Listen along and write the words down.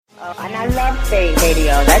And I love Spate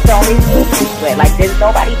Radio. That's the only way. Like, there's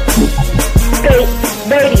nobody. Spate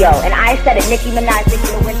Radio. And I said it. Nicki Minaj, Nicki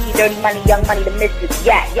Lewinsky, Dirty Money, Young Money, the Mystics.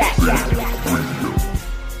 Yeah.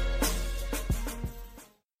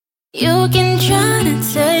 You can try to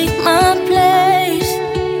take my place.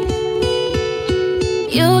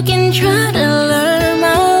 You can try to learn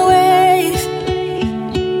my ways.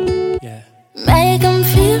 Yeah. Make them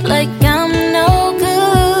feel like I'm no good.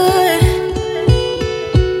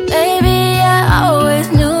 Baby, I always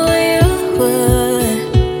knew you would.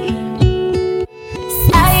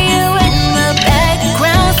 Saw you in the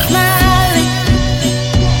background smiling,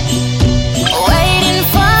 waiting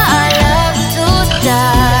for our love to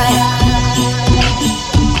die.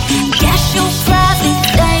 Guess you probably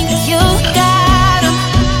think you got him,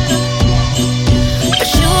 but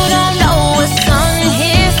you don't know what's on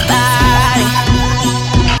his body.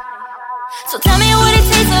 So tell me what it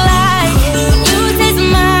tastes like when you taste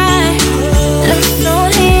mine. Lips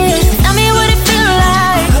on his. Tell me what it feels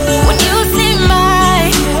like when you see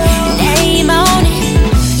my name on it.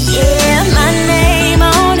 Yeah, my name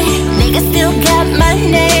on it. Nigga still got my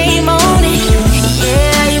name on it.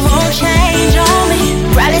 Yeah, you won't change on me.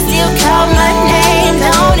 Probably still call my name,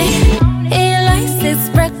 don't it? He likes his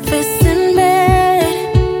breakfast in bed.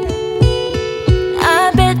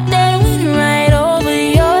 I bet that went right over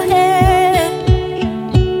your head.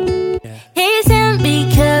 He's him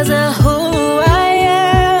because of who I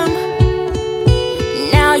am.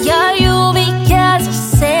 Now you're you because I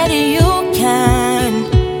said you can.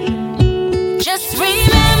 Just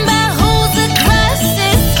remember who's across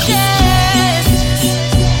his chest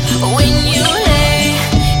when you lay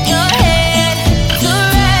your head to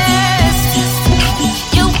rest.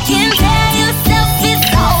 You can tell yourself it's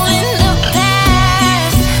all in the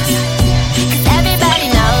past, 'cause everybody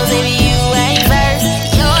knows baby you ain't first,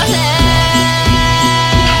 you're last.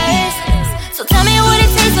 So tell me what it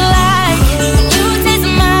tastes like when you taste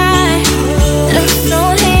mine. Lips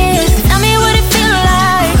on his. Tell me what it feel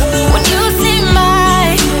like when you see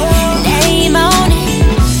my name on it.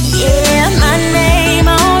 Yeah, my name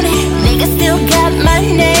on it. Nigga still got my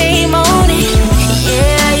name on it.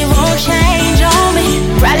 Yeah, you won't change on me.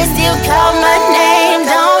 Probably still call my name,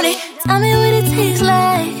 don't it? Tell me what it tastes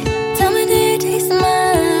like. Tell me do you taste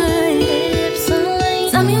mine? Lips on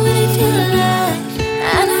it. Tell me what it feel like.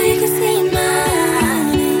 I know you can see my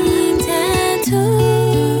name tattooed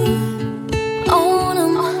on 'em.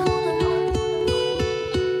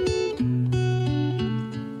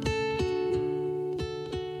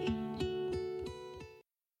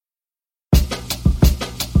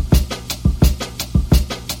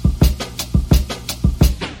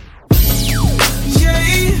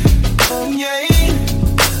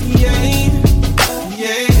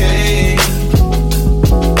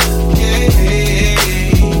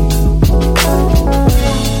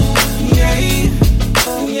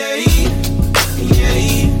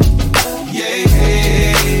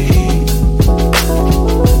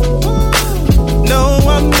 No,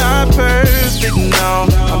 I'm not perfect, no.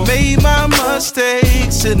 I made my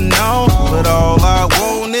mistakes, and all, but all I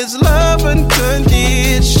want is love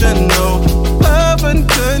unconditional. Love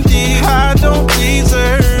unconditional. I don't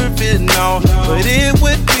deserve it, no, but it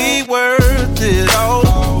would be worth it all.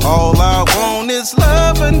 All I want is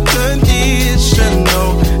love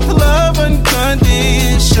unconditional. Love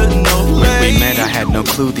unconditional. When we met, I had no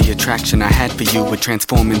clue the attraction I had for you would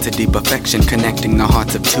transform into deep affection, connecting the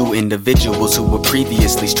hearts of two individuals who were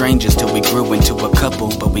previously strangers till we grew into a couple,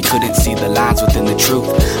 but we couldn't see the lines within the truth.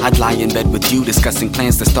 I'd lie in bed with you discussing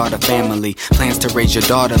plans to start a family, plans to raise your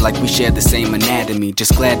daughter like we share the same anatomy.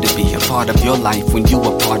 Just glad to be a part of your life when you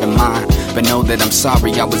were part of mine, but know that I'm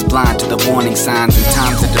sorry I was blind to the warning signs. In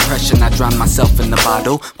times of depression I drowned myself in the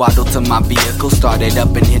bottle, waddled to my vehicle, started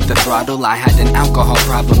up and hit the throttle. I had an alcohol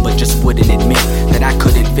problem but just wouldn't admit that I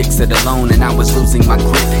couldn't fix it alone, and I was losing my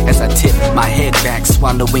grip as I tipped my head back,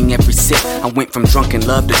 swallowing every sip. I went from drunken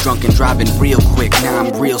love to drunken driving real quick. Now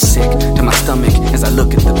I'm real sick to my stomach as I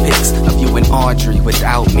look at the pics of you and Audrey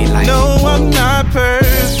without me. Like, no, I'm not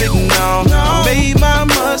perfect, no. I made my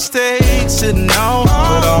mistakes, and all,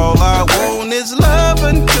 but all I want is love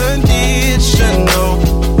unconditional.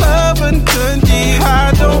 Love unconditional.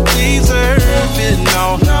 I don't deserve it,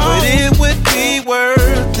 no, but it would be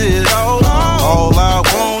worth it all. All I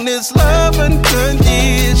want is love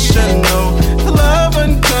unconditional. Love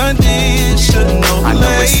unconditional. I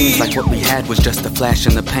know it seems like what we had was just a flash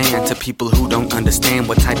in the pan. To people who don't understand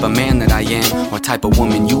what type of man that I am, or type of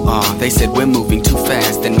woman you are, they said we're moving too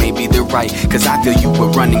fast, and maybe they're right, 'cause I feel you were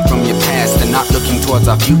running from your past and not looking towards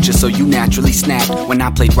our future, so you naturally snapped when I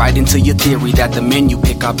played right into your theory that the men you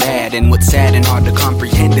pick are bad. And what's sad and hard to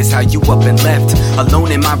comprehend is how you up and left.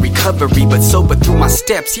 Alone in my recovery, but sober through my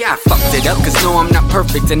steps. Yeah, I fucked it up, cause no, I'm not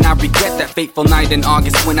perfect. And I regret that fateful night in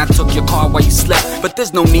August when I took your car while you slept. But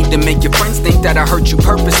there's no need to make your friends think that I hurt you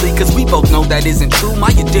purposely, cause we both know that isn't true. My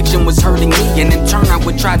addiction was hurting me, and in turn I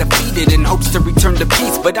would try to feed it in hopes to return to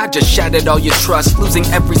peace. But I just shattered all your trust, losing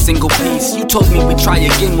every single piece. You told me we'd try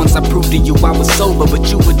again once I proved to you I was sober, but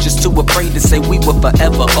you were just too afraid to say we were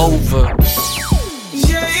forever over.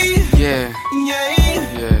 Yeah, Yeah, yeah,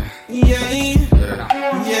 yeah, yeah,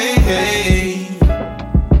 yeah,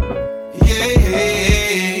 yeah.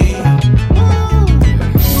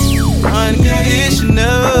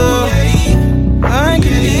 Unconditional,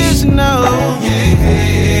 unconditional,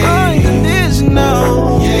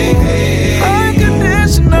 unconditional,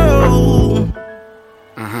 unconditional.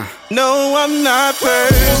 No, I'm not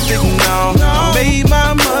perfect, no. I made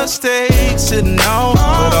my mistakes, and no,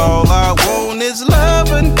 but all I want is love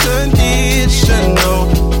unconditional.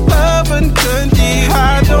 Love unconditional.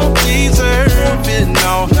 I don't deserve it,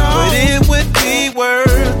 no, but it would be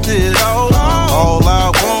worth it all. All I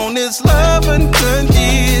want is love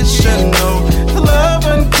unconditional. Love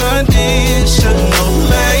unconditional.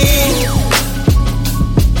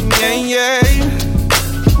 Yeah, yeah.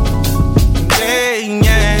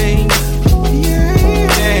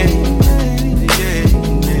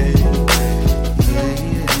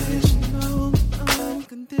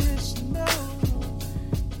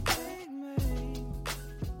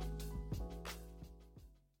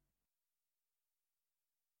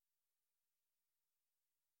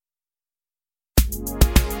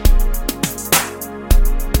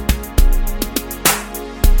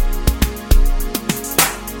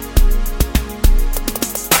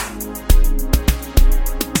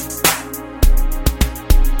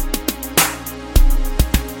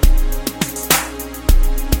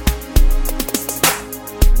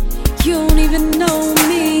 You don't even know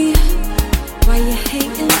me. Why you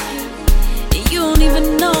hating? You don't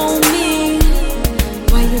even know me.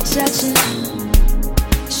 Why you judging?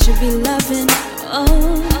 Should be loving.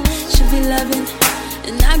 Oh, should be loving.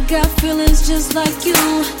 And I got feelings just like you.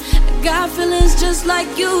 I got feelings just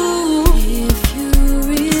like you. If you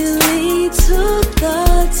really took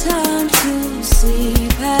the time to see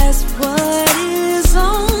past what is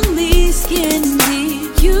only skin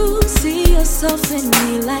deep, you see yourself in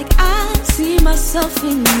me like I see myself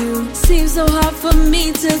in you. Seems so hard for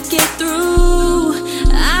me to get through.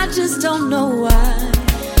 I just don't know why.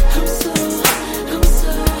 I'm so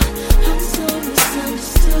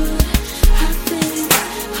misunderstood. I think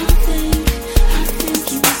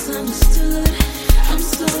you misunderstood. I'm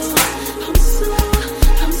so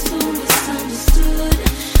misunderstood.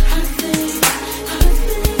 I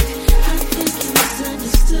think you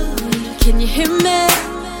misunderstood. Can you hear me?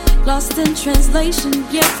 Lost in translation,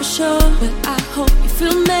 yeah, for sure. But I hope you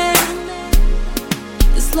feel me.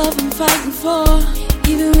 This love I'm fighting for.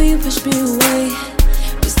 Even when you push me away,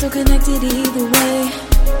 we're still connected either way.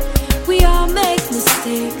 We all make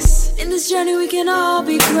mistakes. In this journey we can all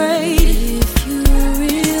be great. If you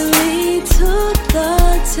really took the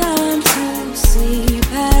time to see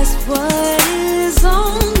past what is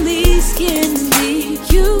only skin deep,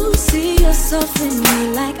 you see yourself in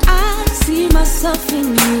me like I see myself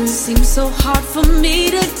in you. Seems so hard for me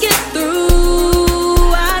to get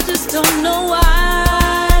through. I just don't know why.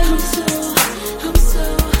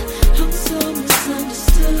 I'm so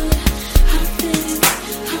misunderstood. I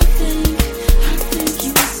think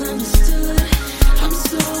you misunderstood. I'm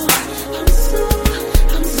so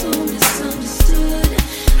misunderstood.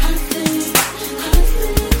 I think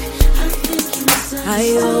you misunderstood. I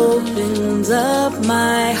opened up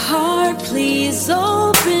my heart, please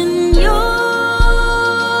open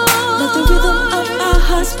yours. Let the rhythm of our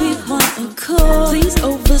hearts be one accord. Please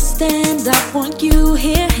overstand, I want you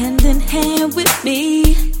here hand in hand with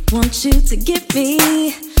me. Want you to get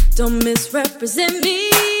me, don't misrepresent me.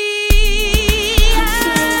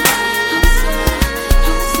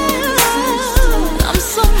 I'm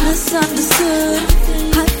so misunderstood.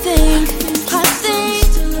 I think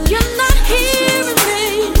you're not hearing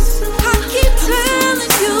me. I keep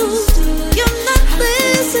telling you, you're not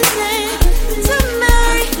listening to me,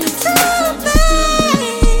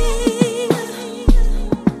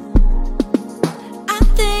 I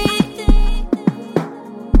think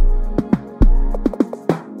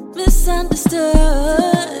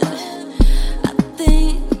misunderstood.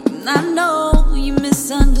 I know you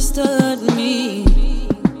misunderstood me.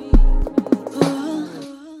 Oh.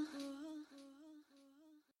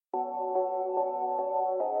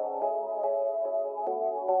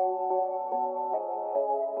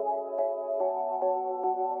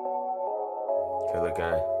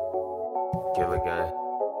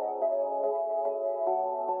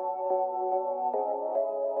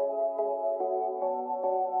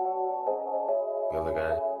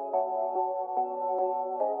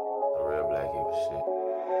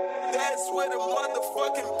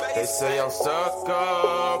 They say I'm stuck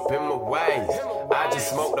up in my ways. I just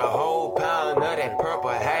smoked a whole pound of that purple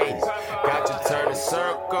haze. Got you turning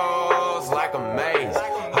circles like a maze.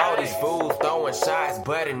 All these fools throwing shots,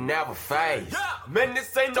 but it never fades. Man,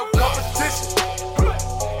 this ain't no competition.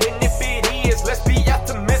 And if it is, let's be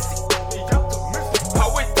optimistic.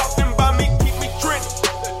 Always talking about me, keep me trending.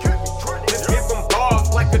 Just give them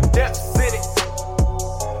bars like a death sentence.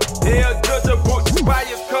 They'll judge a book by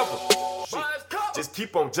its cover. Just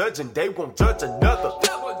keep on judging, they won't judge another.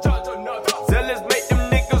 Zealous make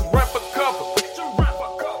them niggas run for cover.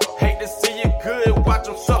 Hate to see you good, watch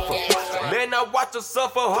them suffer. Man, I watch them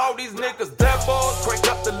suffer, all these niggas devils, crank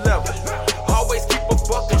up the level. Always keep a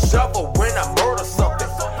fucking shovel when I murder something.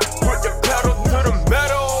 Put the pedal to the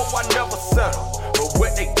metal, I never settle. But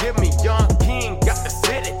what they give me, young king, got the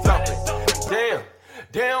city thumping. Damn,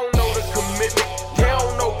 they don't know the commitment, they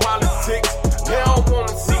don't know politics. They don't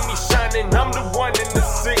wanna see me shining, I'm the one in the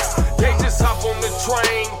six. They just hop on the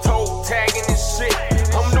train, toe tagging and shit.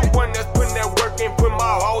 I'm the one that's putting that work in, put my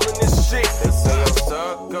all in this shit. They say I'm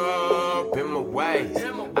stuck up in my ways.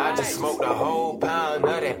 I just smoked a whole pound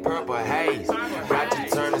of that purple haze. Got you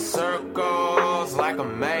turning circles like a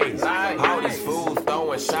maze. All these fools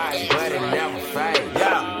throwing shots, but it never fades.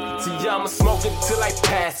 Yeah, see, I'ma smoke it till I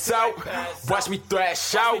pass out. Watch me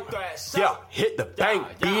thrash out. Yeah, hit the bank,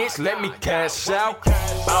 bitch, let me cash out.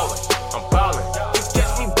 Ballin', I'm ballin'. You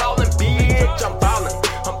catch me ballin', bitch, I'm ballin',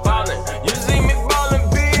 I'm ballin'. You see me ballin',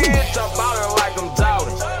 bitch, I'm ballin' like I'm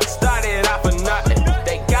Jordan. Started out for nothing,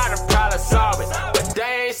 they got a problem solving, but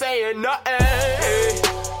they ain't saying nothing.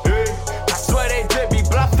 I swear they did be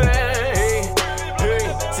bluffing.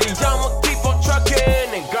 See, I'ma keep on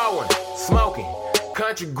trucking and going, smoking.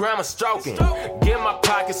 Country grammar stroking, get my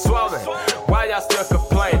pockets swollen. Why y'all still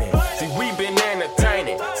complaining? See, we been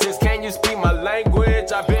entertaining. Since can you speak my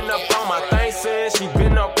language? I been up on my thing since she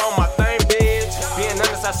been up on my thing, bitch. Being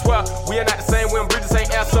honest, I swear, we are not the same. We don't breathe the same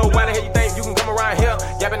air. So why the hell you think you can come around here?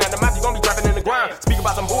 Yapping at the mouth, you gon' be dropping in the ground. Speak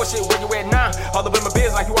about some bullshit, where you at now? All up in my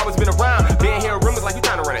biz like you always been around. Been hearing rumors like you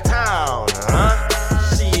trying to run a town,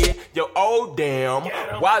 Shit, yo, oh damn.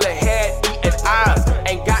 While the head eating eyes,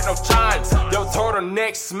 ain't got no chance. Yo,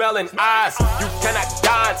 turtleneck smelling eyes. You cannot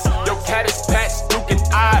dance. Yo, cat is patched, looking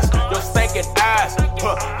eyes. Yo, stinking ass.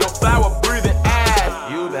 Yo, flower breathing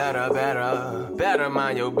ass. You better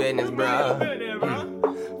mind your business, bro.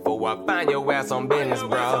 Before I find your ass on business,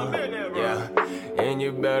 bro. Yeah, and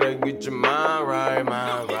you better get your mind right,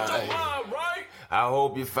 I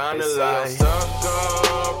hope you find the light. Stuck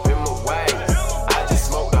up in my ways. I just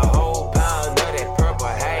smoked a whole pound of that purple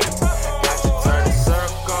haze. Got you turning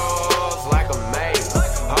circles like a maze.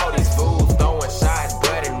 All these fools throwing shots,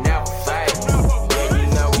 but it never fades. Yeah, you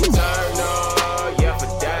know we turn up, yeah, for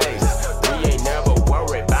days. We ain't never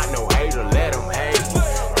worried about no hater, let them hate.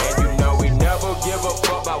 And you know we never give a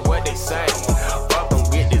fuck about what they say. Fuck them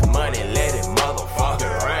with this money, let it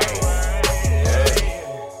motherfucking rain. Hey.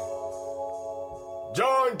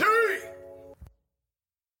 John D.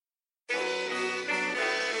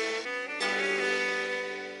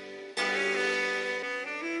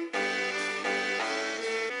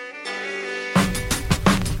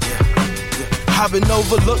 I've been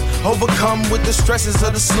overlooked, overcome with the stresses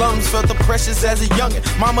of the slums. Felt the pressures as a youngin'.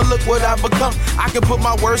 Mama, look what I've become. I can put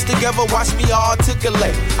my words together, watch me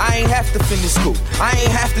articulate. I ain't have to finish school, I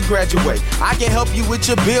ain't have to graduate. I can help you with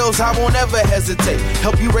your bills, I won't ever hesitate.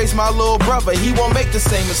 Help you raise my little brother, he won't make the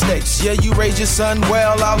same mistakes. Yeah, you raised your son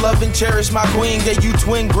well, I love and cherish my queen. Gave you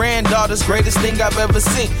twin granddaughters, greatest thing I've ever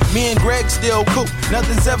seen. Me and Greg still cool,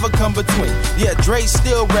 nothing's ever come between. Yeah, Dre's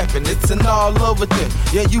still rapping, it's an all over thing.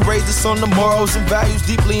 Yeah, you raised us on the morals and values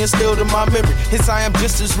deeply instilled in my memory. Hence I am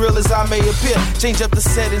just as real as I may appear. Change up the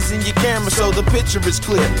settings in your camera so the picture is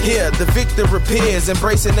clear. Here, the victor appears,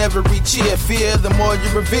 embracing every cheer. Fear, the more you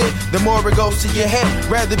revere, the more it goes to your head.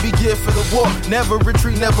 Rather be geared for the war, never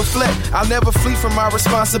retreat, never fled. I'll never flee from my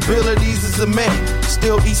responsibilities as a man.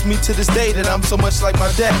 Still eats me to this day that I'm so much like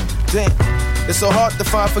my dad. Damn, it's so hard to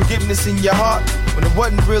find forgiveness in your heart when there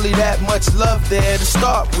wasn't really that much love there to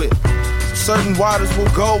start with. So certain waters will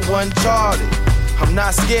go uncharted. I'm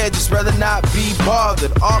not scared, just rather not be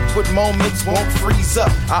bothered. Awkward moments won't freeze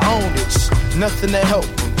up, I own it. Nothing to help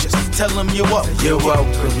them, just tell them you're welcome. You're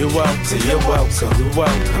welcome, you're welcome, so you're welcome, you're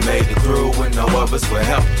welcome. I made it through when no others would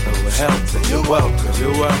help, So you're welcome,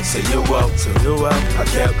 so you're welcome, you're welcome. I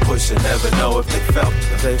kept pushing, never know if they felt,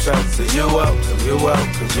 So you're welcome, you're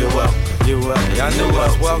welcome, you're welcome, you're welcome. I knew I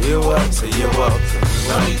was welcome, you're welcome, so you're welcome.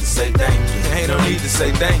 No need to say thank you, ain't no need to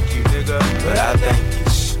say thank you, nigga. But I thank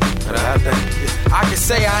you, but I thank you. I can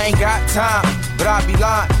say I ain't got time, but I be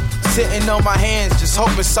lying. Sitting on my hands, just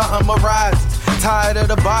hoping something arises. Tired of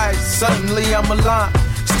the bias, suddenly I'm aligned.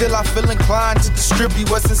 Still I feel inclined to distribute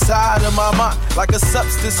what's inside of my mind. Like a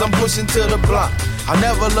substance I'm pushing to the blind. I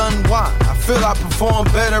never unwind. I feel I perform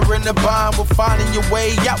better in the bind. But finding your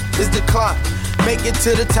way out is decline. Make it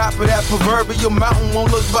to the top of that proverbial mountain,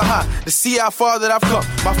 won't look behind to see how far that I've come.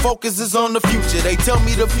 My focus is on the future. They tell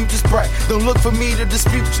me the future's bright. Don't look for me to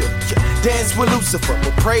dispute you. Dance with Lucifer,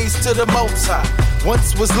 but praise to the Most High.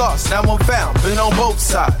 Once was lost, now I'm found. Been on both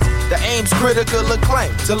sides. The aim's critical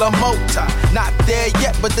acclaim till I'm multi. Not there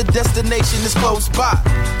yet, but the destination is close by.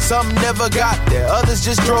 Some never got there, others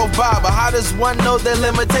just drove by. But how does one know their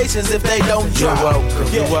limitations if they don't try? You're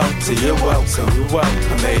welcome, you're welcome, you're welcome, you're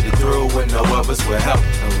welcome. I made it through when no others would help.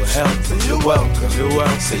 So you're welcome, you're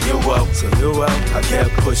welcome, so you're welcome, you're welcome. I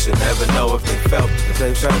kept pushing, never know if they felt.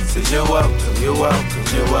 So you're welcome, you're welcome,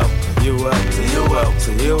 you're welcome, you're welcome, so you're welcome,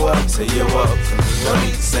 so you're welcome, so you're welcome. No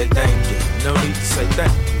need to say thank you, no need to say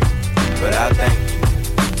thank you, but I thank you,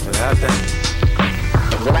 but I thank you.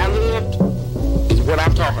 And what I lived is what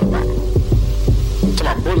I'm talking about. To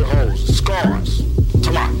my bullet holes, scars,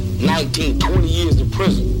 to my 19, 20 years in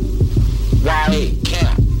prison, YA,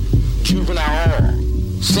 camp, juvenile hall,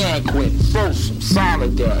 San Quentin, Folsom,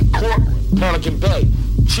 Solidary, Cortland, Pelican Bay,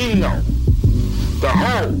 Chino, the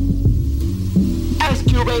whole. Ice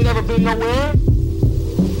Cube ain't never been nowhere.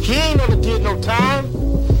 He ain't never did no time.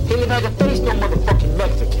 He ain't never faced no motherfucking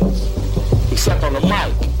Mexicans, except on the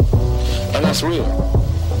mic. And that's real.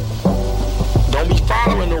 Don't be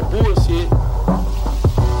following no bullshit,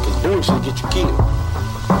 cause bullshit get you killed.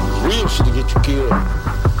 Real shit will get you killed.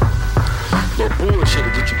 No bullshit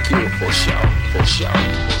will get you killed for sure, for sure,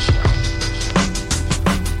 for sure.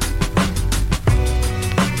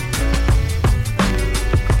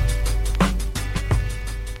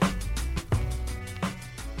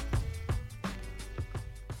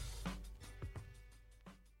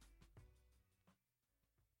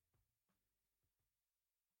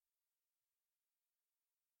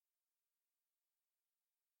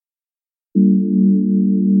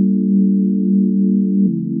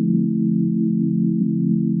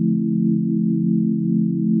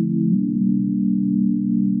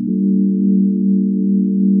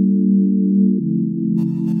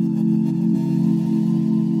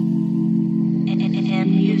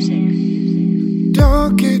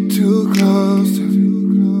 Don't get too close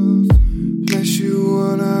unless you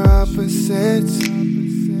want our opposites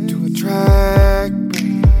to attract.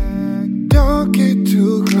 Don't get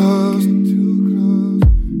too close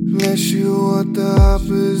unless you want the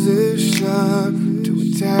opposition to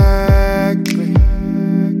attack.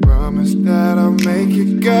 Promise that I'll make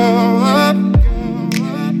it go up,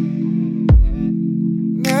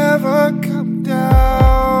 never come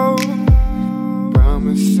down.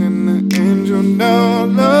 Promising the angel no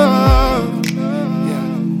love,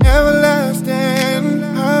 yeah, everlasting.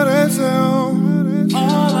 How that sound?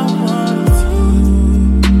 All I want is you.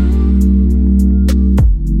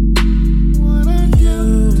 What I do,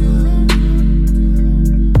 you.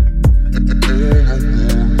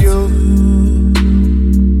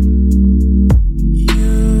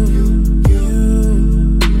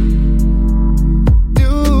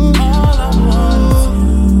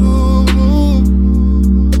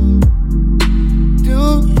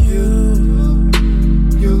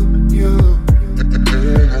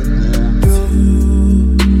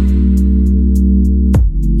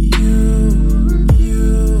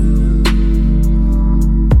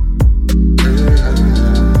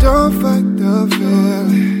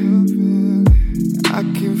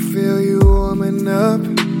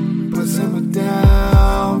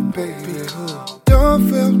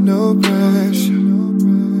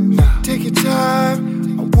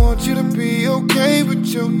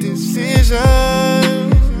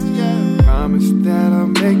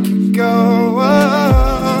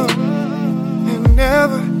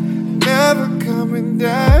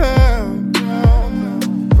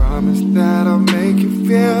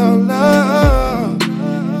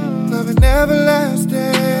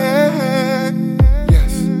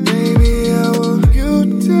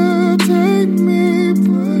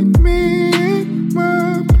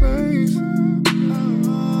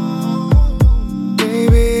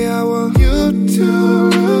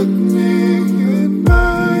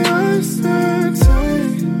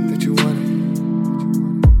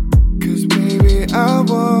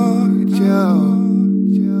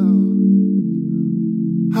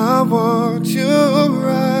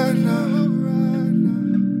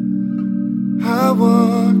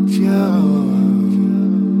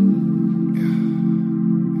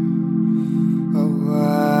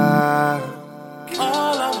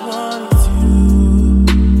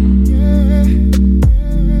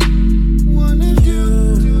 Wanna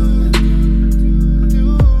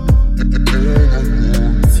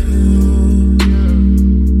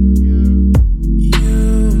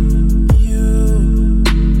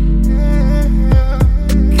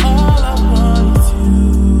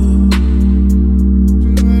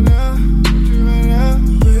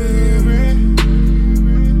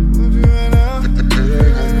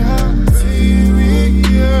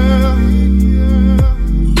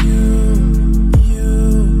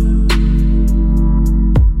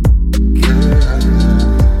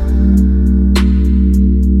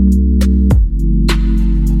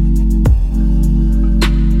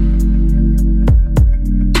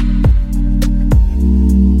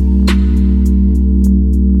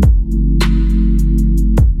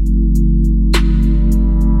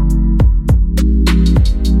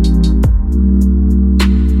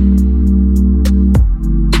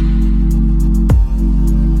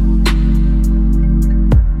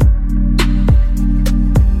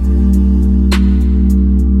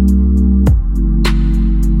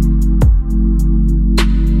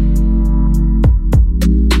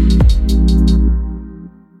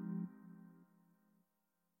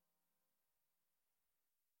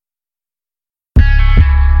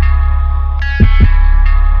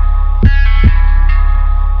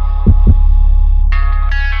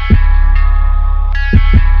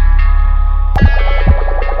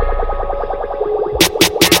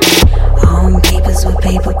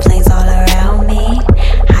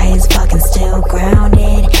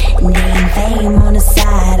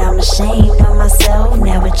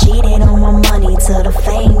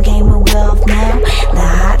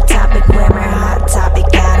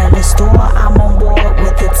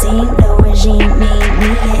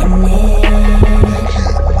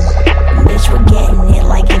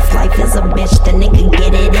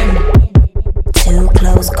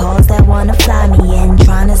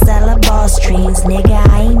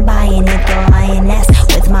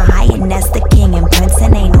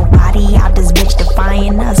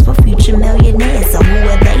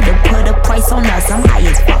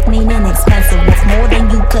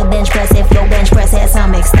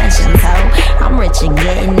and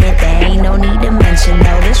getting it. There ain't no need to mention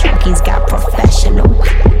though. This rookie's got professional.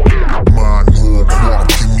 Mine block,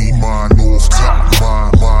 give me mine off top.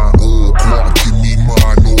 Mine block, give me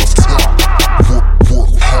mine off top.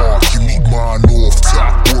 Work hard, give me mine off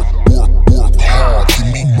top. Work hard, give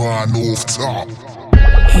me mine off top.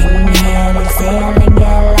 Inhale, exhale, and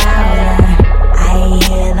get louder. I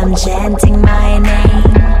hear them chanting my name.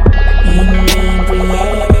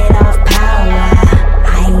 Inebriated off power.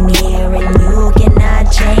 I'm here and you cannot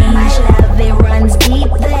change. My love, it runs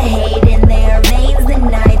deep. The hate in their veins. The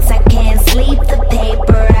nights I can't sleep. The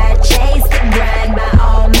paper I chase. The grind by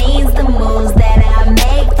all means. The moves that I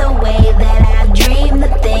make. The way that I dream. The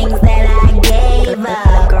things that I gave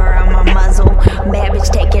up. Girl, I'm a muzzle. Bad bitch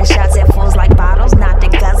taking shots at fools like bottles. Not the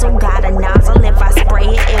guzzle. Got a nozzle. If I spray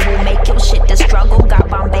it, it will make your shit to struggle. Got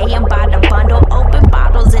Bombay and by the bundle. Open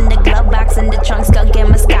bottles in the glove box. In the trunk, skunk and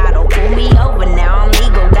Moscato. Pull me over, now I'm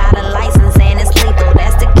legal. Got a license and it's lethal.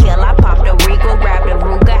 That's the kill. I popped a Regal, grabbed a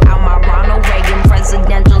Ruger out my Ronald Reagan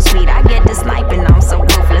presidential suite. I get the sniping, I'm so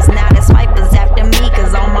ruthless. Now the swipers after me,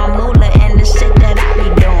 cause on my moolah and the shit that I be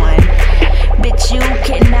doing. Bitch, you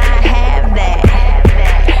cannot have that.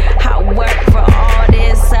 I work for all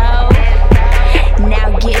this, so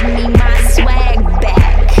now give me my swag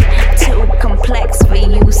back. Too complex for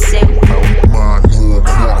you, simple. Mine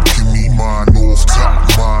block, give me mine off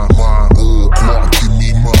top. Mine block, give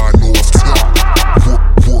me mine off top.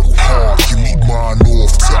 Work hard, give me mine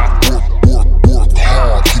off top. Work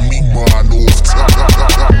hard, give me mine off top.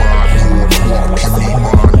 Mine block, give me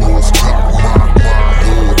mine off top. Mine block,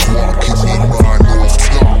 give me mine off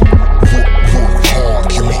top. Work hard,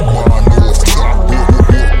 give me mine off top.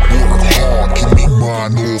 Work hard, give me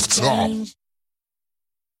mine off top.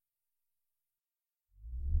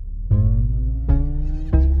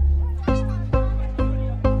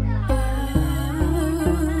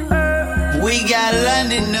 We got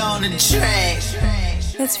London on the track.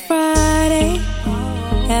 It's Friday,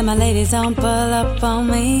 and my ladies don't pull up on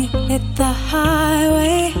me. Hit the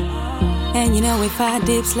highway, and you know we 5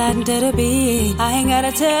 deep sliding to the beat. I ain't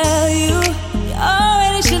gotta tell you, you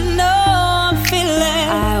already should know I'm feeling.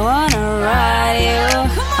 I wanna ride you,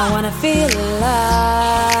 I wanna feel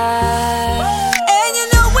alive. And you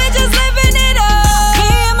know we're just living it up. Me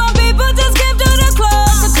and my people just came to the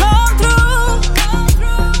club to come through.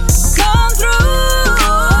 Come through.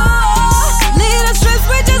 Leave the strips,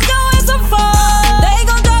 we're just going so far. They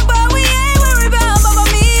gon' talk, but we ain't worried about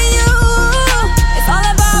me and you. It's all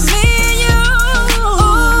about me and you.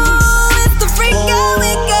 Ooh, it's the freak out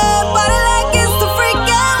weekend. Body like it's the freak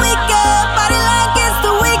out weekend. Body like it's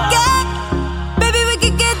the weekend. Baby, we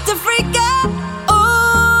can get the freak out.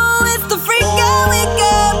 Ooh, it's the freak out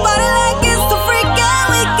weekend. Body like it's the freak out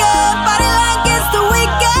weekend. Body like it's the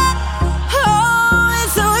weekend. Oh,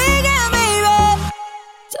 it's the weekend, baby.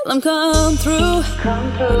 Tell them come through.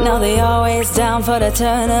 You know they always down for the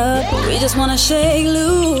turn up. We just wanna shake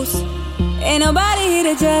loose. Ain't nobody here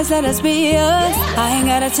to judge, let us be us. I ain't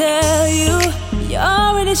gotta tell you, you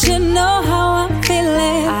already should know how I'm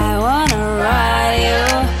feeling. I wanna ride you,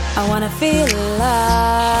 I wanna feel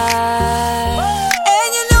alive.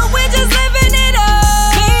 And you know we're just living it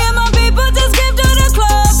up. Me and my people just came to the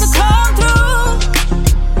club to come through.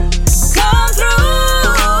 Come through.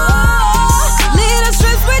 Leave the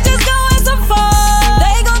strips, we're just going so far.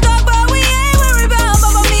 They gon' talk, but we ain't worried about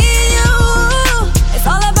me and you. It's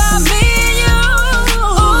all about me and you.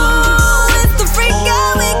 Ooh, it's the freak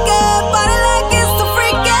out weekend. Body like it's the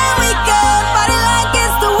freak out weekend. Body like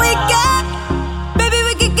it's the weekend. Baby,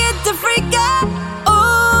 we can get the freak out.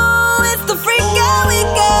 Ooh, it's the freak out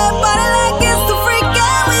weekend. Body like it's the freak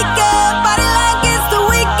out weekend. Body like it's the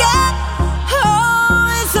weekend.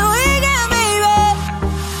 Oh, it's the weekend, baby.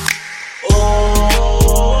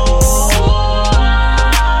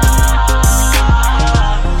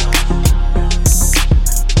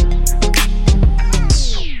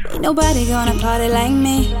 Ain't nobody gonna party like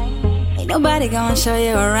me. Ain't nobody gonna show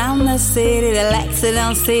you around the city. The lights that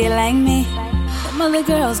don't see you like me. Them other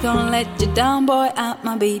girls gonna let you down, boy.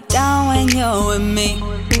 I'ma be down when you're with me.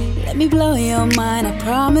 Let me blow your mind, I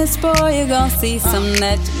promise, boy. You're gonna see something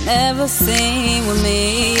that you never seen with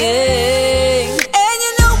me. Yeah. And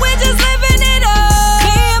you know we're just living it up.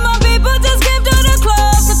 Me and my people just came to the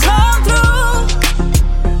club to come through.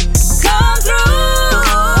 Come through.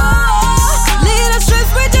 Leave the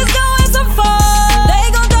strips, we're just going so far. They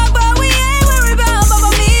gon' talk, but we ain't worried about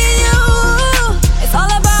me and you. It's all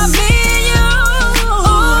about me and you.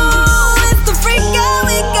 Ooh, it's the freak out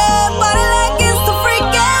weekend. Body like it's the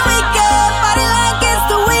freak out weekend. Body like it's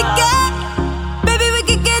the weekend. Baby, we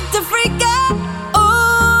can get the freak out.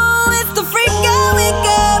 Ooh, it's the freak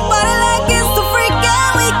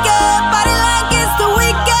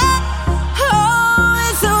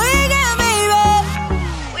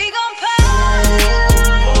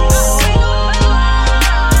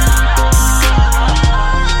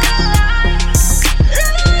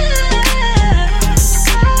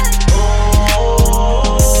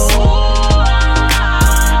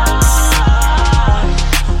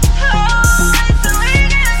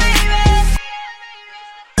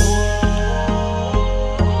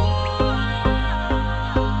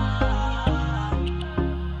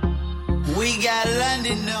We got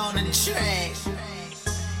London on the track.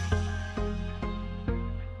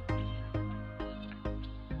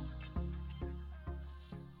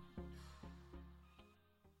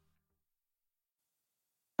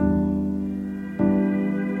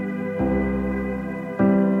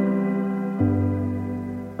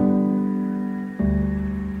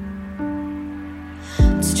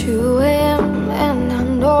 It's 2 a.m. and I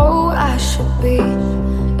know I should be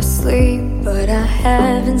asleep, but I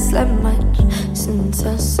haven't slept much since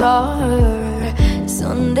I saw her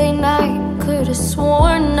Sunday night. Could've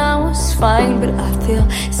sworn I was fine, but I feel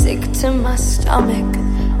sick to my stomach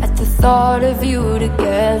at the thought of you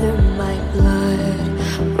together. My blood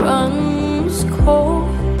runs cold,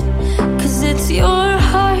 'cause it's your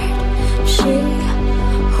heart she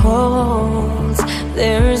holds.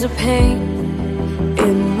 There's a pain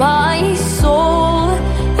in my soul,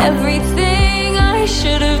 everything I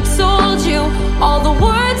should have told you, all the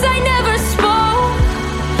words I never spoke.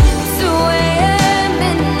 2 a.m.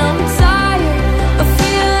 and I'm tired of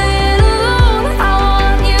feeling alone. I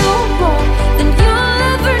want you more than you'll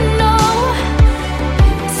ever know.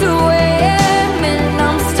 2 a.m. and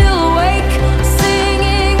I'm still awake,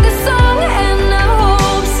 singing the song, and I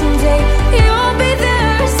hope someday you'll be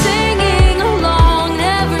there singing along,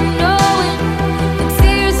 never knowing the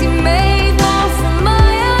tears you made fall from my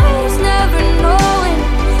eyes, never knowing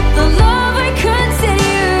the love I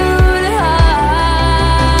continue to hide.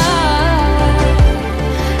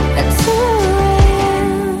 At 2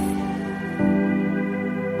 a.m.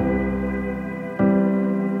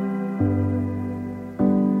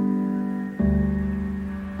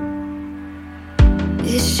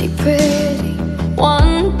 Is she pretty?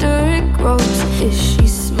 Wonder it grows. Is she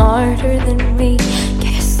smarter than me?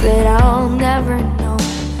 Guess that I'll never know.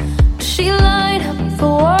 Does she light up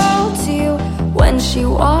the world to you when she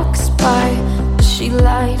walks by? Does she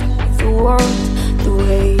light up the world the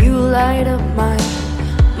way you light up mine?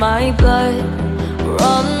 My blood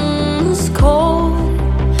runs cold,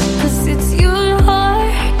 'cause it's your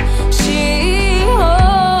heart she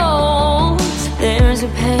holds. There's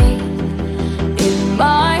a pain in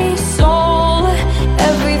my soul,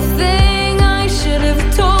 everything I should have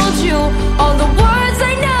told you, all the words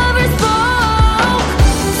I never spoke.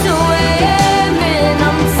 2 a.m. and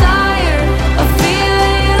I'm tired of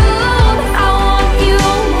feeling alone. I want you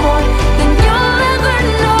more than you'll ever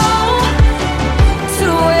know.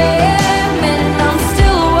 2 a.m. and I'm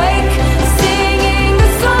still awake, singing the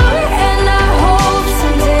song, and I hope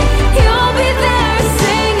someday you'll be there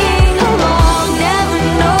singing along, never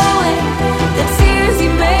knowing the tears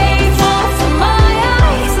you made fall from my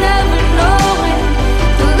eyes, never knowing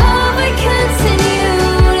the love I continue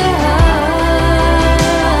to hide.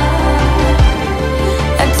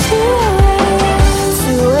 At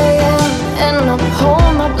 2 a.m. and I'm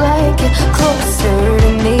holding my blanket closer to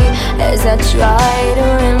me as I try to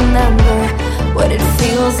remember what it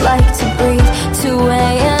feels like to breathe. 2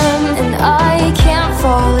 a.m. and I can't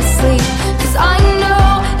fall asleep, 'cause I know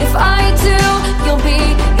if I do, you'll be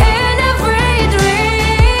in every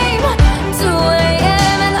dream. 2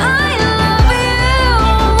 a.m. and I love you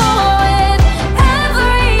more with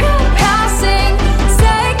every passing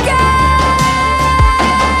second.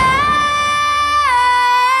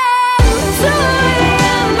 2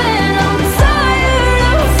 a.m. and I'm tired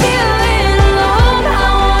of feeling alone. I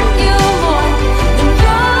want you more than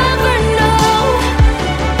you'll ever know.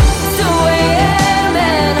 2 a.m.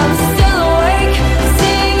 and I'm still awake,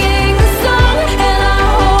 singing the song, and I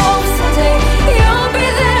hope someday you'll be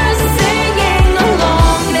there singing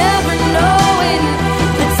along, never knowing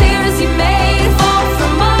the tears you made fall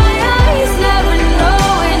from my eyes, never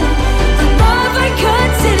knowing the love I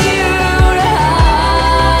continue to hide.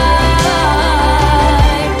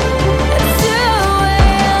 At 2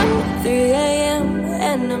 a.m., 3 a.m.,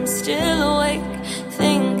 and I'm still awake,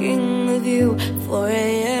 thinking of you. 4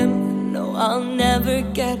 a.m., no, I'll never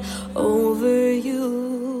get over you.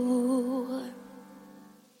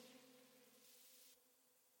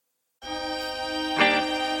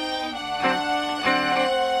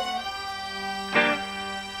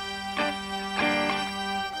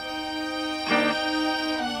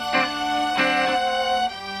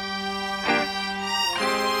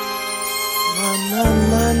 Na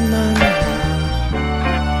na na na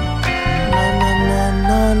na na na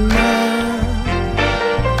na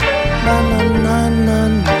na na na na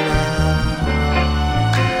na.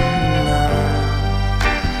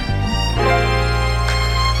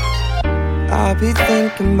 I be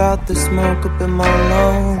thinking about the smoke up in my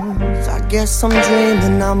lungs. I guess I'm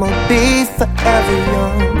dreaming I'ma be forever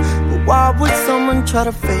young. But why would someone try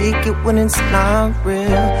to fake it when it's not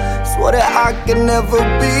real? Swore that I could never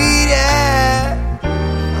be there.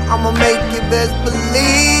 I'ma make it, best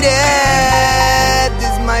believe that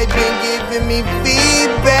this might be giving me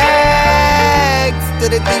feedback. Still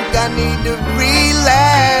they think I need to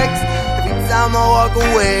relax. Every time I walk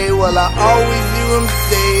away, well, I always hear them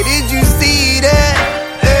say, did you see that?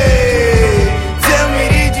 Hey, tell me,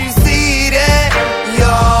 did you see that?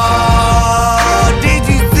 Y'all, did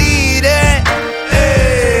you see that?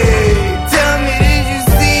 Hey, tell me, did you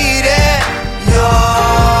see that?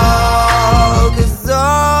 Y'all, 'cause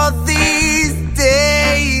all these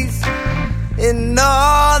days and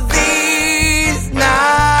all these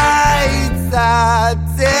nights I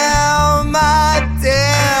tell my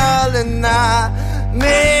tale and I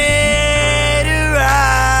made it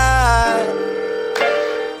right.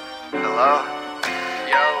 Hello?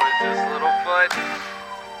 Yo, is this Littlefoot?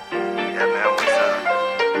 Yeah, man, what's up?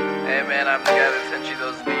 Hey, man, I'm the guy that sent you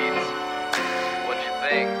those beats. What'd you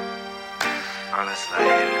think? Honestly, I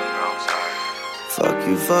hated them, bro. I'm sorry.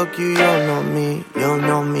 Fuck you, you don't know me, you don't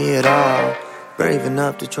know me at all. Brave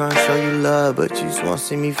enough to try and show you love, but you just won't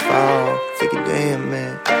see me fall. Figure, damn,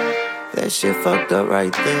 man, that shit fucked up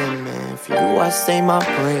right there, man. For you, I say my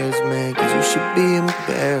prayers, man, 'cause you should be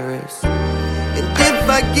embarrassed. And if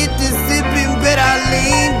I get to sipping, bet I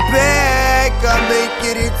lean back. I make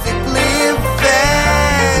it, it's a clear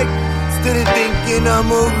fact. Instead of thinking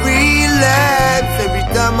I'ma relapse every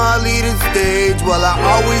time I leave the stage, well, I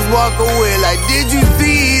always walk away like, did you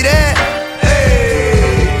see that?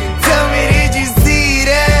 Hey, tell me, did you see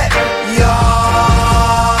that?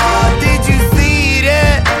 Y'all, did you see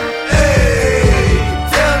that? Hey,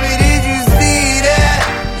 tell me, did you see that?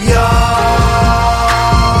 Y'all,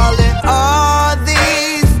 and all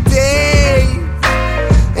these days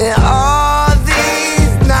and all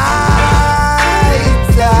these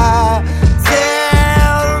nights I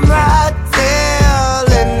tell my tale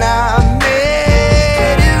and I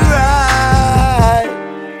made it right.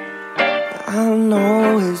 I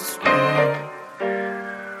know it's wrong,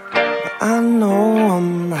 but I know I'm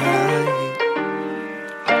right.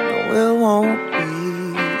 No, it won't be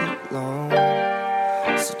long,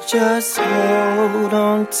 so just hold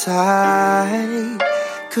on tight,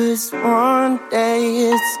 'cause one day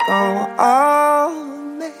it's gonna all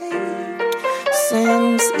make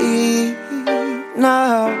sense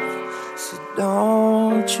enough. So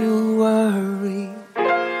don't you worry,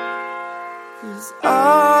 'cause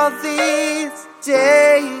all these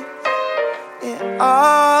days and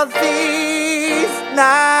all these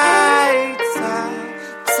nights I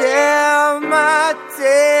tell my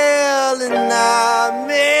tale and I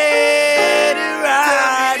made it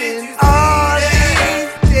right. And all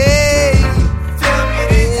these days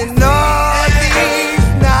and all these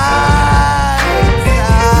nights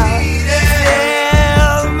I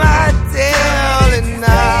tell my tale and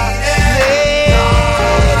I made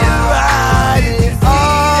it right. And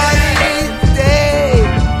all these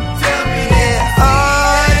days and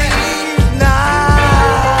all these nights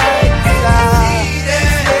I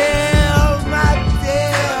tell my tale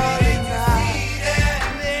and I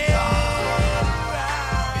made it right.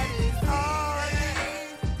 And all these days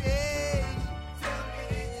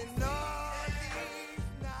and all these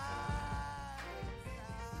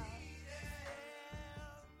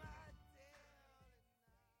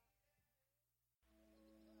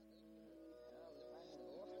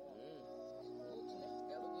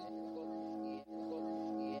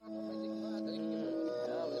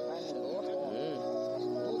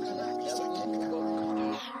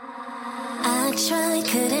I tried,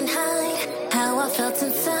 couldn't hide how I felt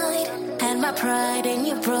inside. Had my pride and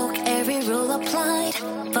you broke every rule applied.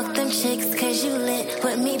 Fuck them chicks 'cause you lit,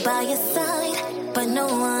 put me by your side. But no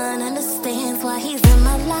one understands why he's in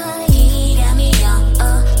my life. He got me all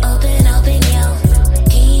open, open, yo.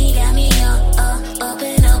 He got me all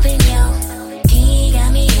open, open, yo. He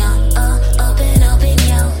got me all open, open,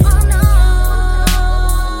 yo. Oh no,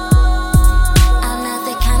 I'm not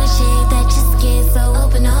the kind of shit that just gets so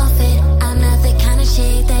open off it. I'm not the kind of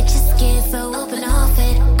shit that just gets so open off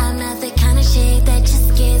it. I'm not the kind of shit that just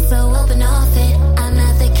gets so open off it. I'm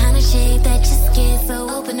not the kind of shit that just gets so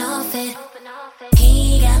open off it.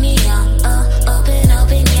 He got me all open,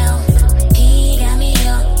 open, yo. He got me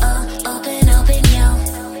all open, open, yo.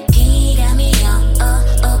 He got me all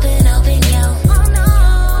open, open, yo. Oh no.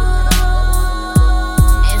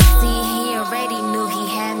 And see, he already knew he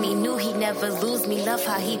had me, knew he'd never lose me. Love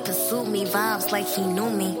how he pursued me, vibes like he knew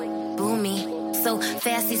me, boo me. So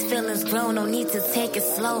fast these feelings grow, no need to take it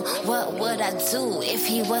slow. What would I do if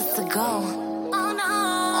he was to go? Oh no.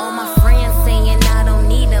 All my friends saying I don't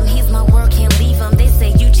need him, he's my work, can't leave him. They say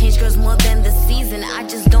you change girls more than the season, I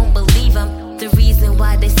just don't believe him. The reason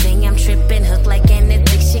why they say I'm tripping, hooked like an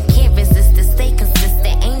addiction, can't resist to stay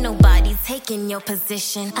consistent. Ain't no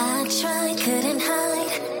position. I tried, couldn't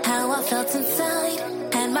hide how I felt inside.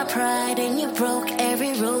 Had my pride and you broke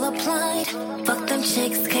every rule applied. Fuck them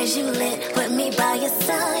chicks cause you lit with me by your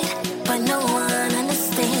side. But no one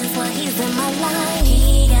understands why he's in my life.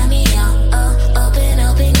 He got me all open,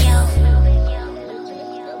 open, yo.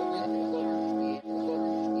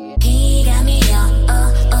 He got me all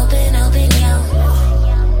open, open, yo.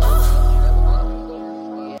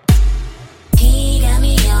 He got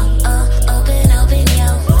me all open, open, yo.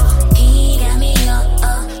 He got me all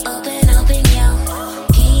open, open, yo.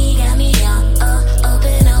 He got me all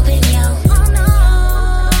open, open, yo. Oh no.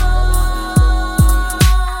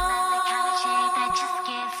 I'm not the kind of chick that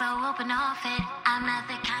just gets so open off it. I'm not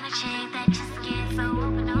the kind of chick that just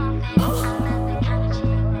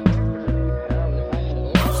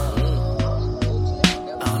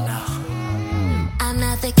Oh no. I'm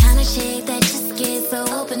not the kind of chick that just gets so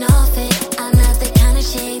open off it. I'm not the kind of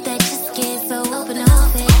chick that just gets so open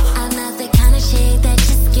off it. I'm not the kind of chick that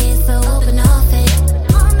just gets so open off it.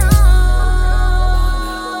 Oh no.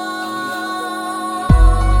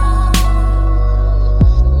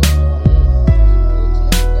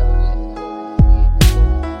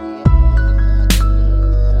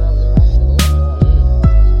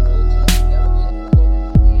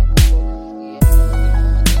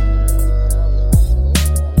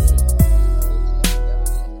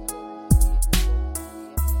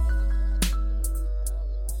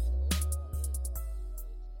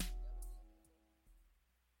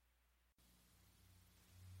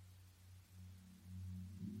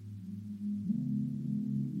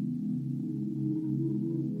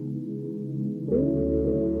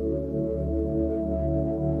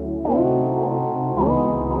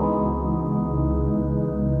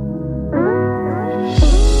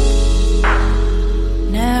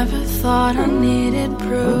 Thought I needed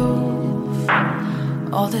proof.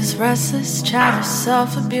 All this restless chatter,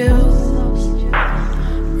 self-abuse.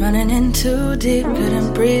 Running in too deep,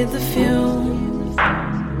 couldn't breathe the fumes.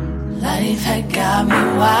 Life had got me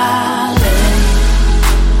wildin',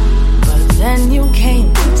 but then you came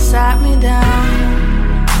and sat me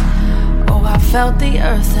down. Oh, I felt the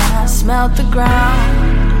earth and I smelled the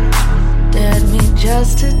ground. Dared me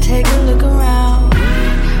just to take a look around.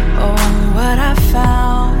 Oh, and what I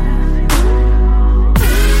found.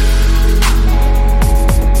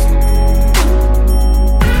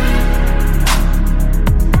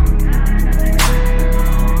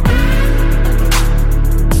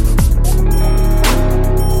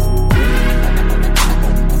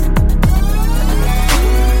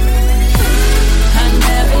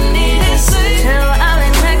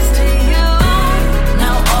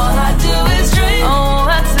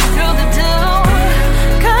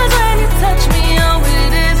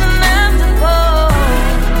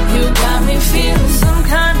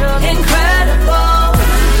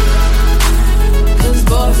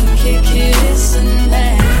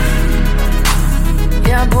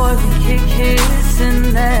 Boy, we kick kissing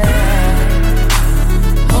there.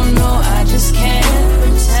 Oh no, I just can't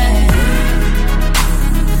pretend.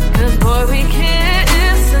 'Cause boy, we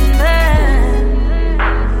kissing there.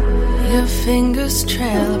 Your fingers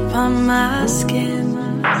trail upon my skin.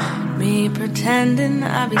 Me pretending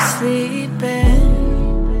I be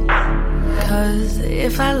sleeping. 'Cause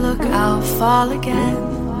if I look, I'll fall again.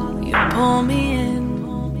 You pull me in.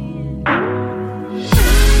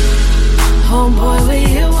 Oh boy, with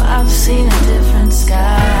you I've seen a different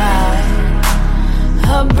sky.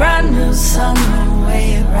 A brand new sun, the way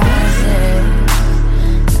it rises.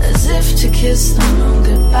 As if to kiss the moon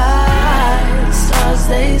goodbye. Stars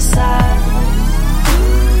they sigh.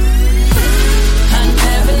 I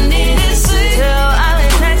never needed sleep till I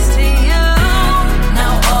lay next to you.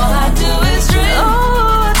 Now all I do is dream. Oh,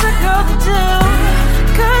 what's a girl to do?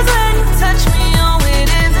 'Cause when you touch me, oh, it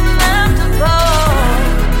is inevitable.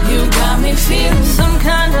 You got me feeling some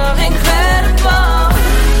kind of incredible.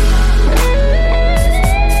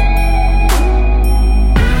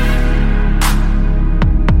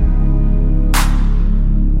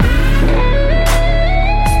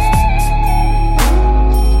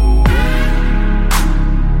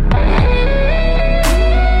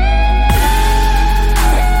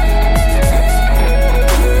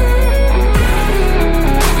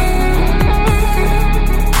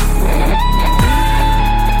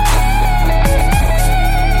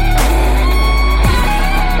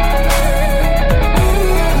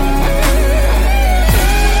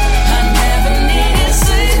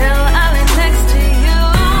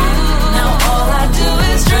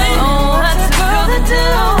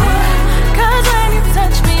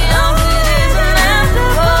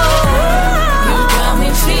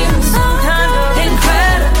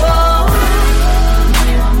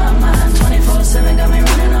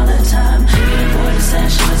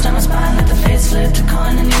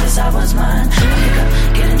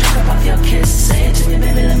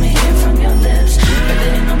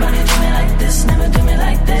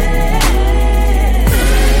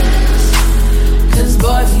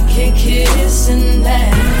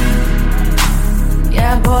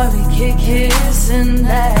 in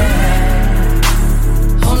that.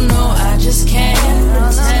 Oh no, I just can't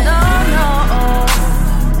pretend. No,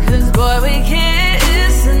 'cause boy, we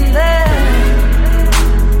kiss in that.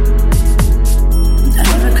 I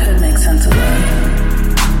never could make sense of it.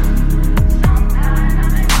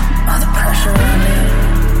 All the pressure around it.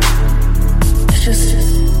 It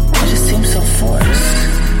just seems so forced.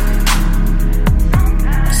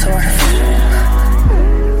 So artificial.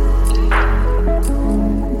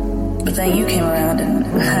 But then you came around and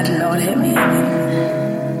I had to know it hit me. I mean,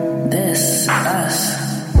 this, us,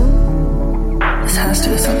 this has to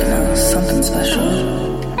be something else, something special.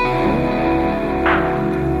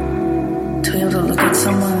 To be able to look at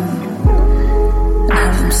someone and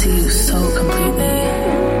have them see you so completely.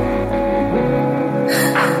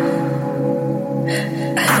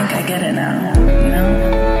 I think I get it now, you know?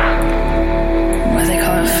 Why they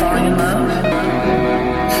call it falling in love.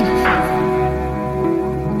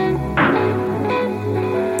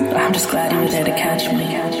 I'm just glad you were there to catch me.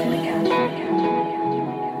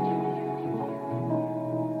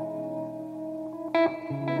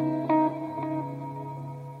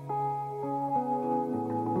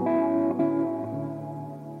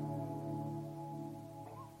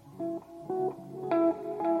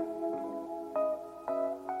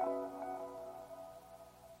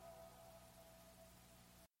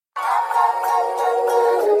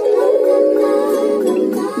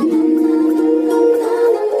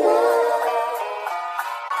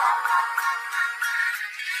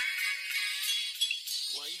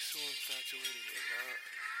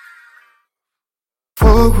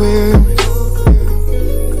 Fuck with me.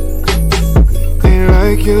 Ain't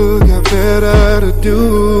like you got better to do.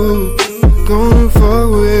 Gonna fuck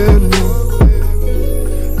with me.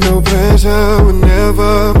 No pressure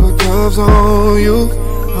whenever put gloves on you.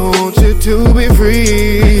 I want you to be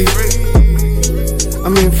free. I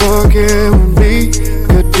mean fucking with me,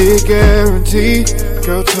 good dick guarantee.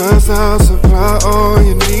 Girl, trust I'll supply all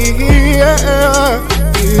you need. Yeah.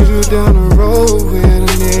 Lead you down the road with a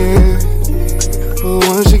nigga. But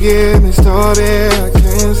once you get me started, I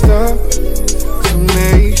can't stop. So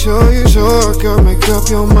make sure you show up, girl, make up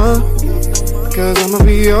your mind. 'Cause I'ma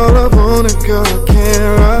be all up on it, girl, I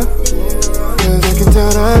can't ride. 'Cause I can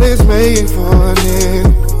tell that it's made for a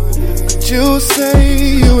nigga. But you say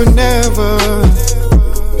you would never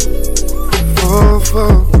fall for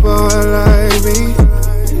a boy like me.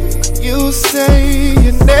 You say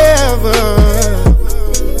you never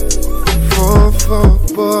fall for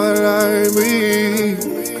a boy like me.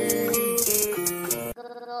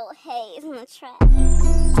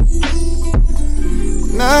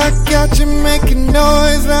 Now I got you making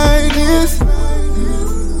noise like this.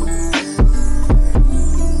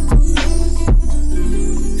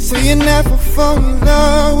 So you never fall in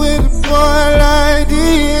love with a boy like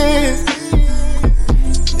this.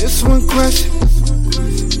 Just one question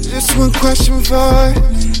for you.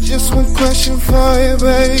 Just one question for you,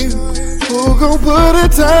 baby. Who gon' put the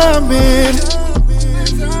time in?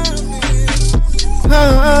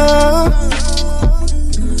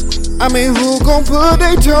 I mean, who gon' put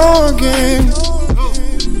their tongue in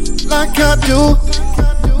like I do?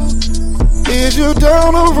 Is you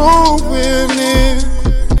down the road with me?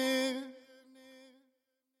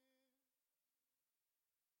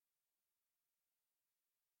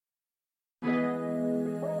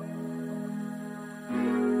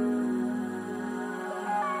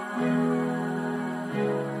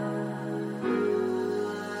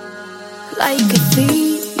 Like a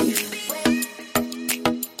thief,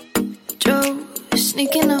 Joe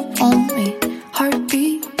sneaking up on me,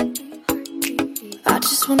 heartbeat. I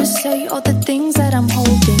just wanna say all the things that I'm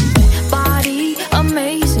holding. Body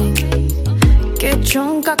amazing, get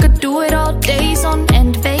drunk, I could do it all days on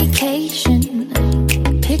end. Vacation,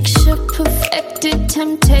 picture perfected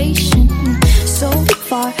temptation. So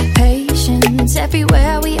far, patience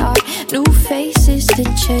everywhere we are. New faces to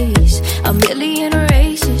chase, a million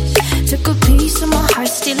races. Took a piece of my heart,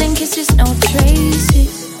 stealing kisses, no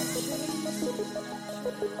traces.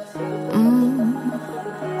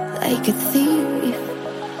 Like a thief.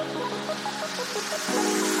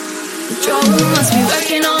 Joe must be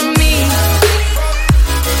working on me.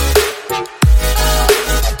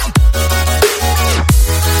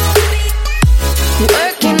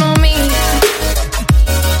 Working on me.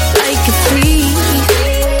 Like a thief.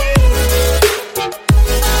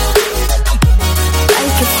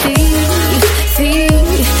 Like a thief,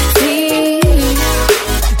 thief, thief.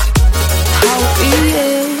 How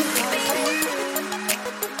weird.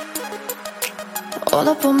 All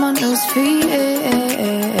up on my newsfeed.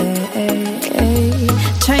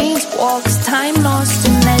 Trains, walks, time lost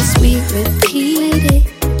unless we repeat it.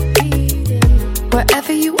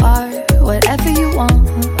 Wherever you are, whatever you want,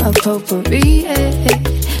 a potpourri,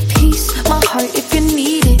 peace, my heart if you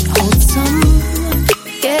need it. Hold some,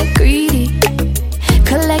 get greedy.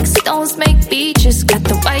 Collect stones, make beaches. Got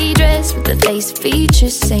the white dress with the lace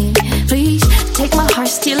features. Saying, please, take my heart,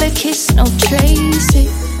 steal a kiss, no trace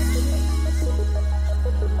it.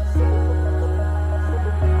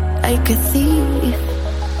 Like a thief.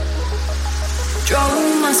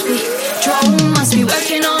 Drone must be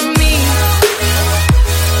working on me.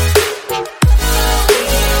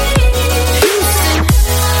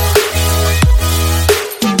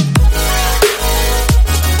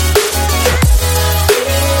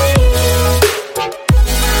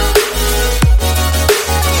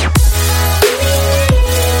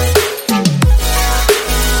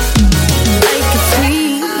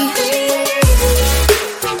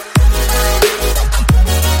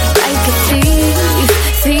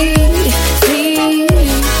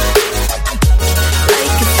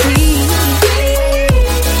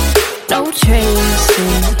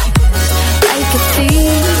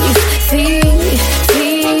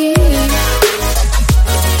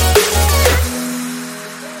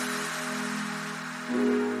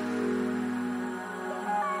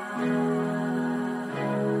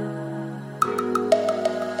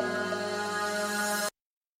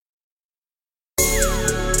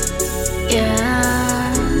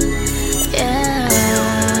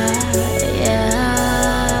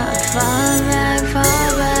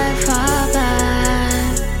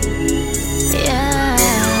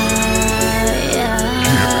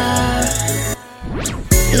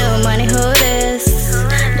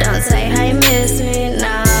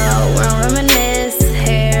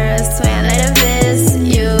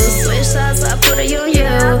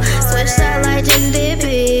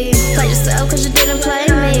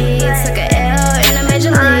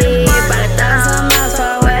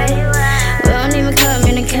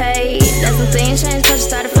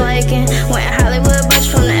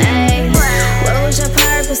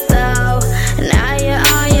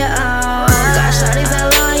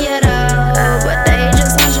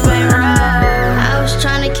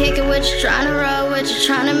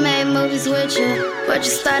 But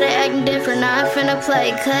you started acting different, now I finna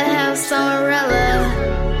play Could have Cinderella,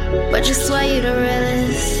 but you swear you the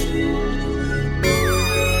realest.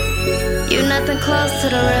 You nothing close to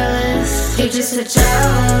the realest. You just a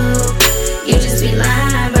joke, you just be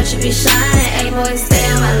lying, but you be shining. Hey boy, stay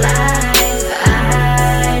in my life. I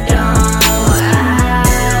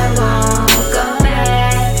won't go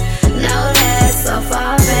back. No, that's so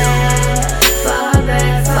far back, far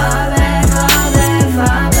back, far back, far back,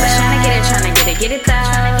 far back. Tryna get it though.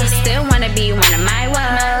 Still wanna be one of my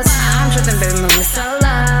woes. I'm tripping, baby, moving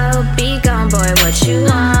solo. Be gone, boy, what you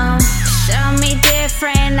want? Show me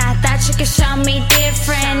different. I thought you could show me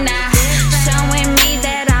different. Showing me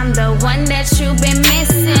that I'm the one that you've been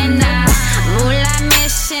missing. Moolah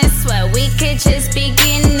mission, swear we could just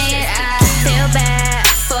begin it. I feel bad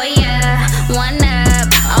for ya, one up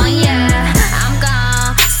on ya. I'm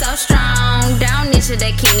gone, so strong. Don't need you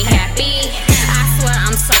to keep me happy. I swear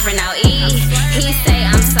I'm serving out E. He say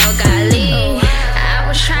I'm so godly. I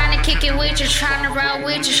was trying to kick it with you, trying to roll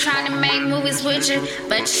with you, trying to make movies with you,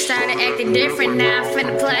 but you started acting different. Now I'm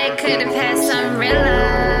finna play. Could've had some real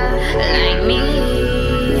love like me.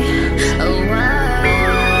 Oh, whoa.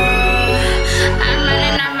 I'm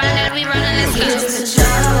running, we running. Let's go. You just a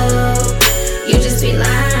joke, you just be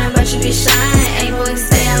lying, but you be shining. Hey boy,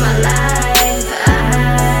 stay in my life.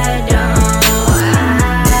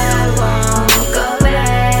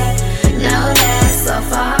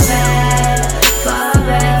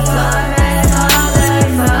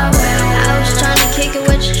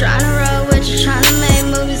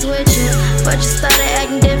 But you started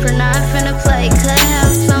acting different, now I finna play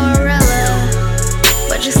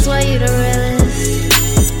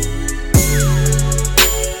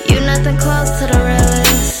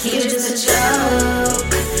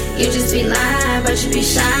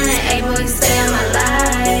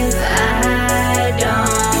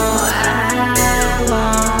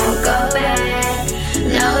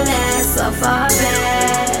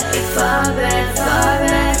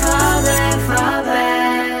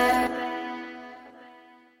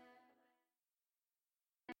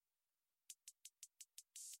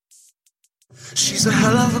She's a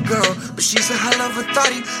hell of a girl, but she's a hell of a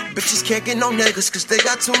thotty. Bitches can't get no niggas, cause they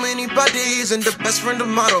got too many bodies. And the best friend of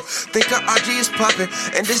model, think her IG is poppin'.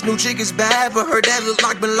 And this new chick is bad, but her dad look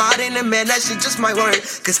like Bin Laden. And man, that shit just might work,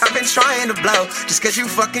 cause I've been trying to blow. Just cause you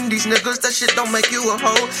fucking these niggas, that shit don't make you a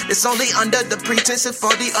hoe. It's only under the pretense if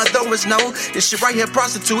all the other was no. This shit right here,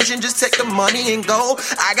 prostitution, just take the money and go.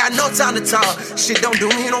 I got no time to talk, shit don't do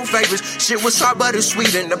me no favors. Shit was hard but it's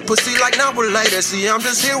sweet, and the pussy like now we're later. See, I'm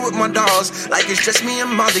just here with my dogs, like it's just me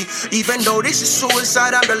and Molly. Even though this is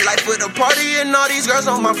suicide, I'm the life with a party. And all these girls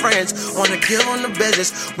are my friends, wanna kill on the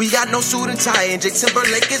business. We got no suit and tie, and Jay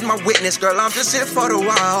Timberlake is my witness. Girl, I'm just here for the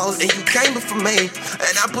while, and you came before me.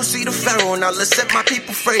 And I pussy the pharaoh, now let's set my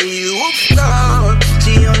people free. Oops, girl,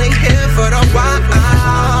 she only here for the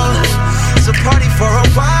while. It's a party for a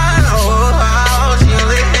while. She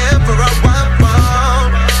only here for a while.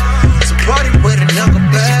 It's a party with another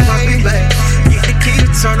baby. Get the key to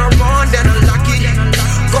turn her on, then unlock it.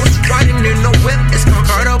 Ghost riding in the whip, it's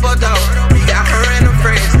convertible though. We got her and her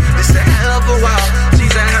friends, it's a hell of a while.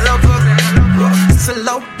 She's a hell of a it's a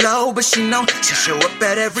low blow, but she know she show up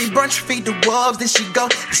at every brunch, feed the wolves, then she go.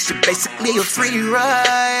 This shit basically a free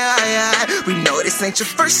ride. We know this ain't your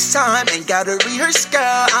first time, ain't gotta rehearse, girl.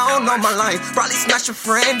 I don't know my lines, probably smash a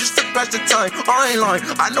friend just to pass the time. I ain't lying,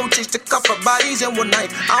 I know chicks to cuff her bodies in one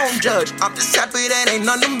night. I don't judge, I'm just happy that ain't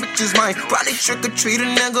none of them bitches mine. Probably trick or treat a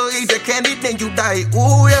nigga, eat the candy, then you die.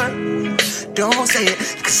 Ooh yeah. Don't say it,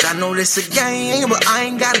 cause I know this a game, but I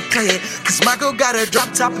ain't gotta play it. Cause my girl got a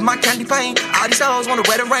drop top in my candy paint. All these hoes wanna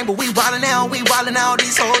wear the rain, but we wildin' out,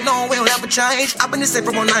 these hoes, no, we don't ever change. I've been the same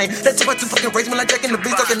for all night, that's about to fucking raise me like Jack in the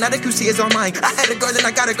beats, okay, now the QC is on mine. I had a girl, then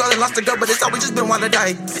I got a girl, and lost a girl, but it's always just been while I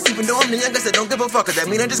die. Even though I'm the youngest, I don't give a fuck, cause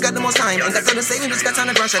that mean I just got the most time. Ain't got time to save me, just got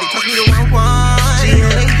time to grind, shawty, toss me the wrong one. She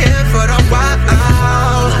only here for the while,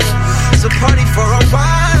 it's a party for a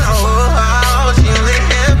while. She only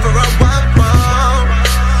here for a while.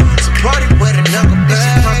 Party with another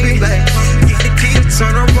baby. Get the key to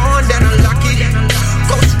turn her on, then unlock it.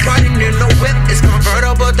 Ghost riding in the whip, it's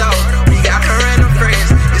convertible though. We got her and her friends,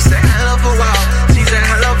 it's a hell of a while. She's a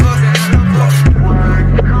hell of a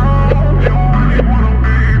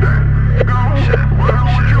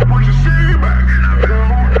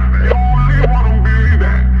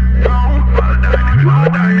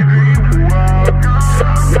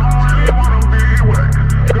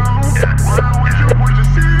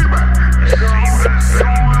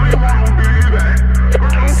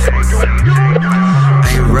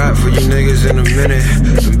for you niggas in a minute.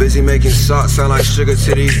 I'm busy making salt sound like sugar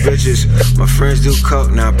to these bitches. My friends do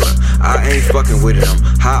coke now, but I ain't fucking with it. I'm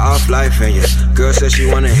high off life and yeah, girl said she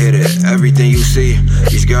wanna hit it. Everything you see,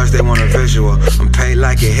 these girls they want a visual. I'm paid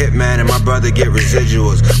like a hitman and my brother get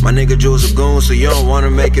residuals. My nigga Jules a goon, so you don't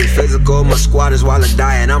wanna make it physical. My squad is while I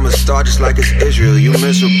die and I'm a star just like it's Israel. You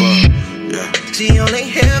miserable, yeah. She only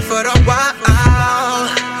here for the while.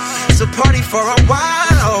 It's a party for a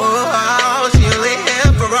while. She only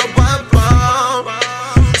here for a while.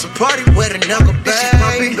 So party with another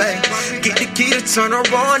baby. Get the key to turn her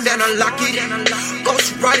on, then unlock it.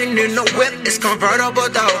 Ghost riding in the whip, it's convertible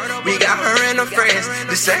though. We got her and her friends,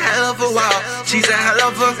 this a hell of a while. She's a hell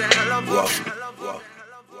of a whoa.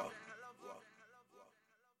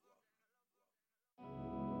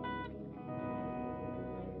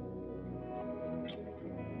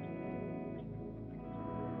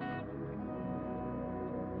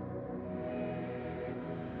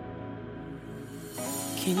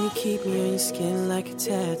 Can you keep me on your skin like a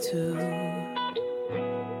tattoo?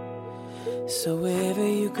 So wherever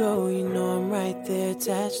you go, you know I'm right there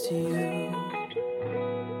attached to you.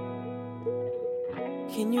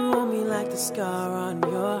 Can you hold me like the scar on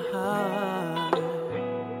your heart?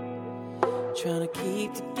 Trying to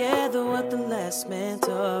keep together what the last man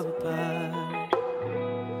tore apart.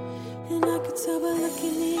 And I could tell by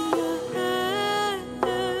looking in your eyes,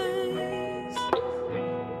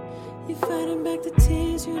 you're fighting back the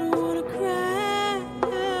tears, you don't wanna cry.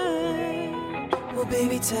 Well,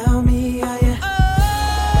 baby, tell me, are you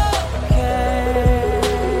okay?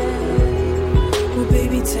 Well,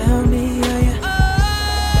 baby, tell me, are you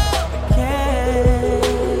okay?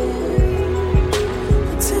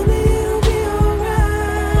 Well, tell me it'll be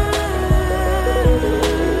alright.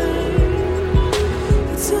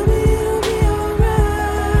 Well, tell me it'll be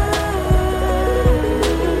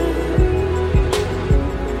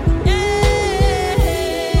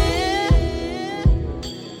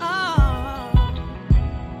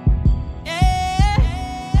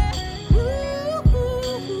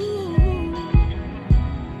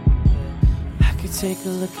take a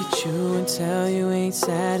look at you and tell you ain't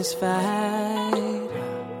satisfied,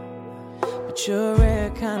 but But you're a rare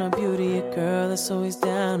kind of beauty, a girl that's always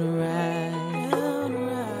down to ride.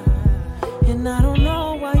 And I don't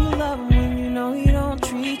know why you love him when you know he don't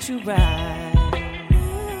treat you right.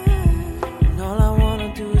 And all I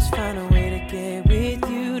wanna do is find a way to get with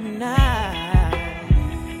you tonight.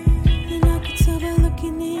 And I can tell by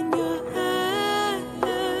looking in your eyes,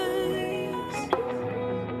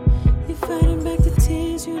 you're fighting back the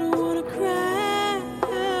tears, you don't wanna cry.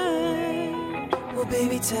 Well,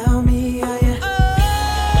 baby, tell me, are you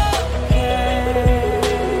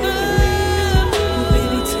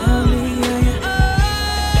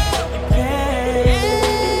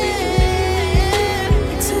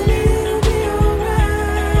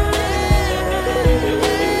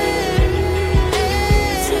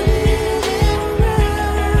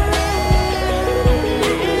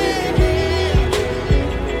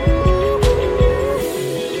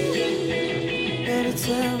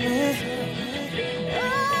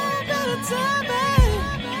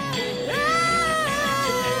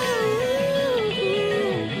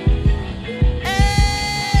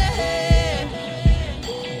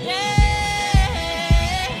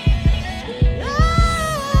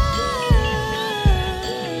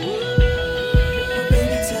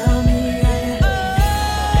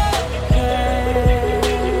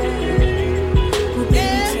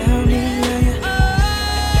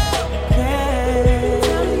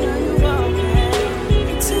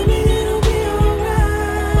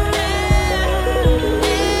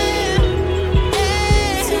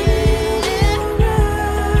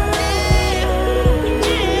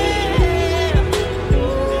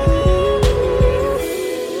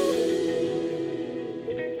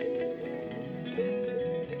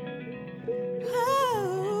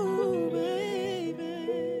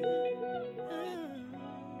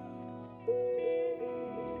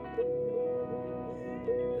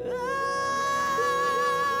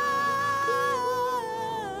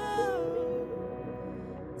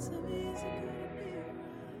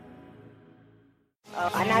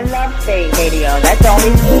And I love Spate Radio. That's the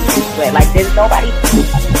only secret. Like, there's nobody.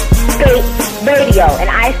 Spate Radio. And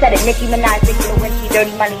I said it. Nicki Minaj, Nicki Lewinsky,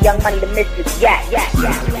 Dirty Money, Young Money, the Mistress.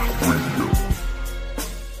 Yeah.